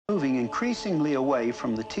moving increasingly away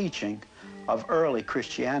from the teaching of early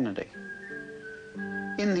Christianity.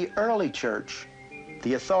 In the early church,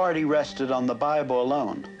 the authority rested on the Bible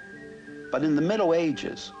alone. But in the Middle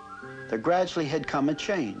Ages, there gradually had come a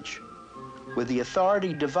change, with the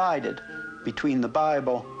authority divided between the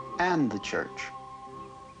Bible and the church.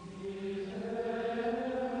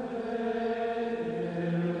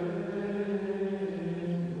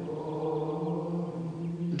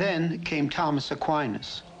 Then came Thomas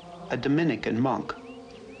Aquinas, a Dominican monk.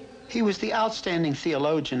 He was the outstanding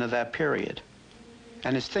theologian of that period,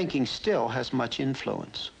 and his thinking still has much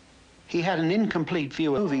influence. He had an incomplete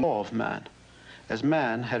view of the fall of man, as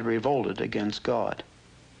man had revolted against God.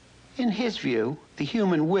 In his view, the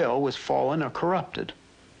human will was fallen or corrupted,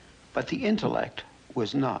 but the intellect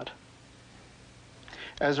was not.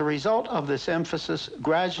 As a result of this emphasis,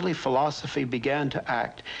 gradually philosophy began to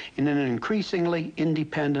act in an increasingly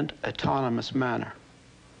independent, autonomous manner.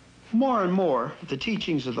 More and more, the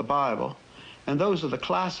teachings of the Bible and those of the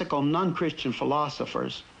classical non-Christian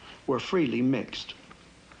philosophers were freely mixed.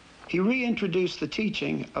 He reintroduced the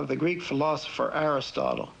teaching of the Greek philosopher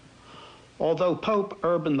Aristotle, although Pope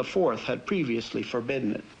Urban IV had previously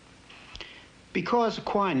forbidden it. Because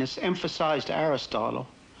Aquinas emphasized Aristotle,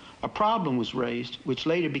 a problem was raised which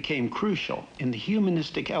later became crucial in the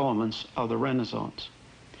humanistic elements of the Renaissance.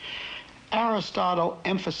 Aristotle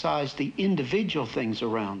emphasized the individual things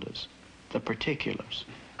around us, the particulars.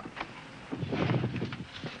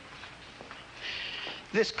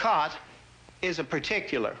 This cot is a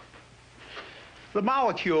particular. The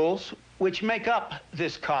molecules which make up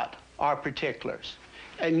this cot are particulars,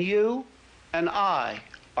 and you and I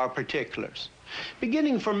are particulars.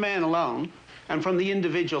 Beginning from man alone, and from the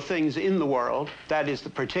individual things in the world, that is the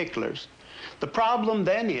particulars, the problem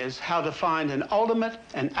then is how to find an ultimate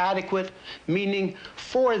and adequate meaning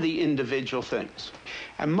for the individual things.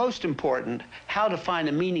 And most important, how to find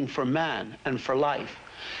a meaning for man and for life.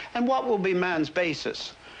 And what will be man's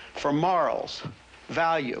basis for morals,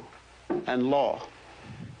 value, and law.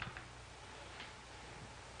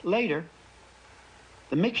 Later,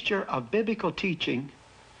 the mixture of biblical teaching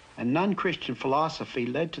and non-Christian philosophy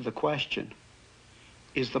led to the question,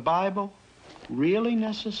 is the Bible really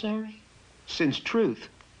necessary? Since truth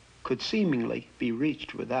could seemingly be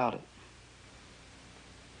reached without it.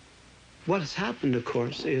 What has happened, of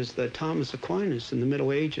course, is that Thomas Aquinas in the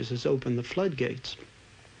Middle Ages has opened the floodgates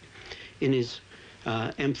in his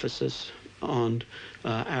emphasis on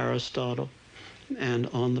Aristotle and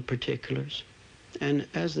on the particulars. And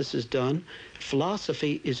as this is done,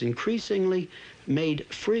 philosophy is increasingly made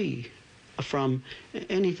free from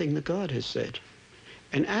anything that God has said.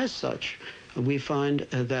 And as such, we find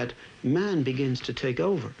that man begins to take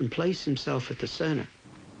over and place himself at the center.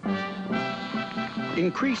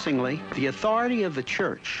 Increasingly, the authority of the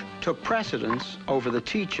church took precedence over the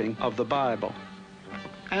teaching of the Bible.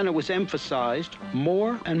 And it was emphasized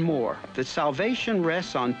more and more that salvation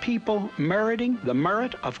rests on people meriting the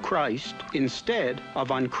merit of Christ instead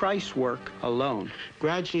of on Christ's work alone.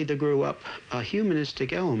 Gradually, there grew up a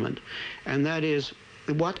humanistic element, and that is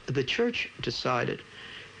what the church decided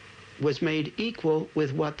was made equal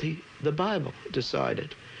with what the Bible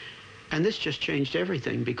decided. And this just changed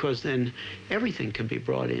everything, because then everything can be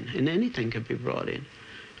brought in, and anything can be brought in.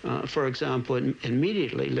 For example, it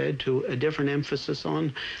immediately led to a different emphasis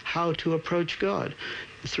on how to approach God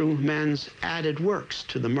through man's added works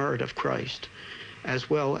to the merit of Christ, as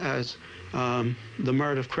well as the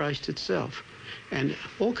merit of Christ itself. And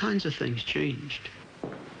all kinds of things changed.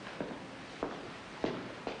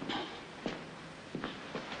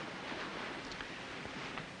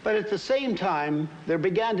 But at the same time, there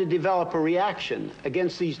began to develop a reaction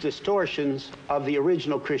against these distortions of the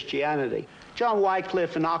original Christianity. John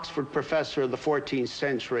Wycliffe, an Oxford professor of the 14th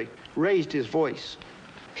century, raised his voice.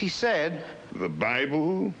 He said, "The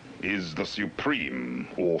Bible is the supreme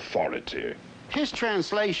authority." His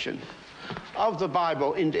translation of the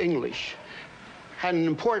Bible into English had an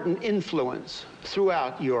important influence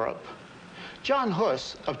throughout Europe. John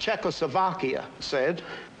Hus of Czechoslovakia said,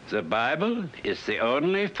 "The Bible is the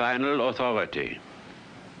only final authority.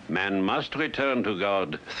 Man must return to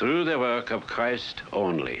God through the work of Christ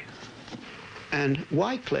only." And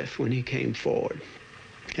Wycliffe, when he came forward,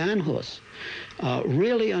 and Hus,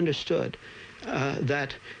 really understood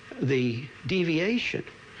that the deviation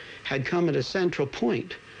had come at a central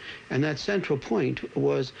point, and that central point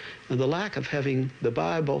was the lack of having the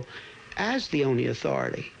Bible as the only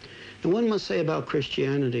authority. And one must say about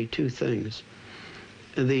Christianity two things.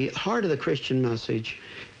 The heart of the Christian message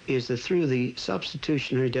is that through the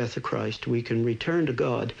substitutionary death of Christ, we can return to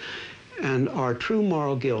God and our true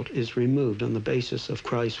moral guilt is removed on the basis of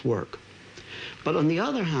Christ's work. But on the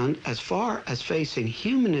other hand, as far as facing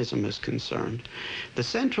humanism is concerned, the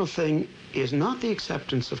central thing is not the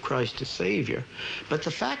acceptance of Christ as Savior, but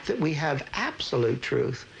the fact that we have absolute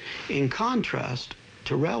truth in contrast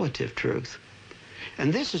to relative truth.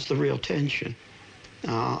 And this is the real tension.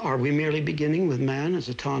 Are we merely beginning with man as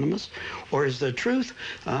autonomous, or is the truth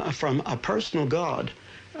from a personal God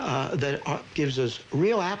that gives us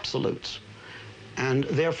real absolutes? And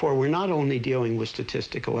therefore, we're not only dealing with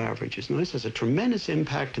statistical averages. Now, this has a tremendous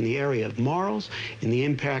impact in the area of morals, in the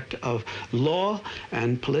impact of law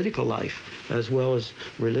and political life, as well as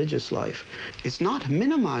religious life. It's not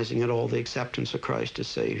minimizing at all the acceptance of Christ as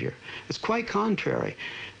Savior. It's quite contrary.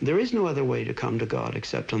 There is no other way to come to God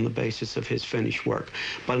except on the basis of his finished work.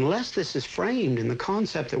 But unless this is framed in the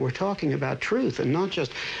concept that we're talking about truth and not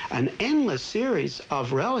just an endless series of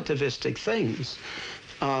relativistic things,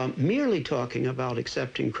 merely talking about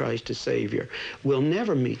accepting Christ as Savior will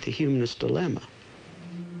never meet the humanist dilemma.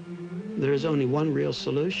 There is only one real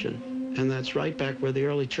solution, and that's right back where the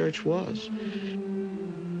early church was.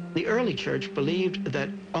 The early church believed that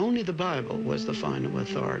only the Bible was the final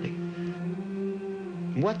authority.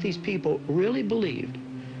 What these people really believed,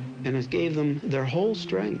 and it gave them their whole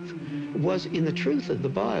strength, was in the truth of the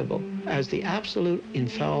Bible as the absolute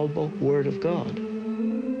infallible Word of God.